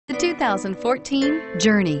The 2014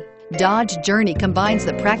 Journey. Dodge Journey combines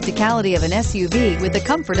the practicality of an SUV with the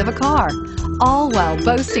comfort of a car, all while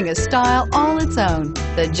boasting a style all its own.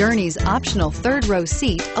 The Journey's optional third-row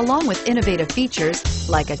seat, along with innovative features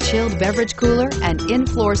like a chilled beverage cooler and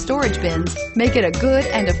in-floor storage bins, make it a good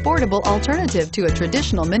and affordable alternative to a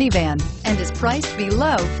traditional minivan and is priced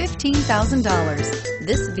below $15,000.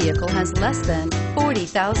 This vehicle has less than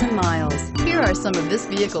 40,000 miles. Here are some of this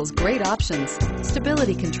vehicle's great options: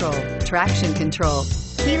 stability control, traction control,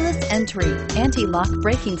 keyless entry, anti-lock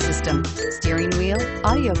braking system, steering wheel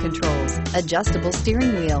audio controls, adjustable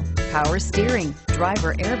steering wheel, power steering,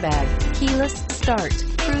 driver airbag, keyless start,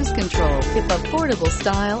 cruise control. If affordable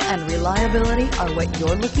style and reliability are what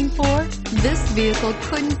you're looking for, this vehicle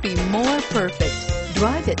couldn't be more perfect.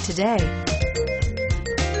 Drive it today.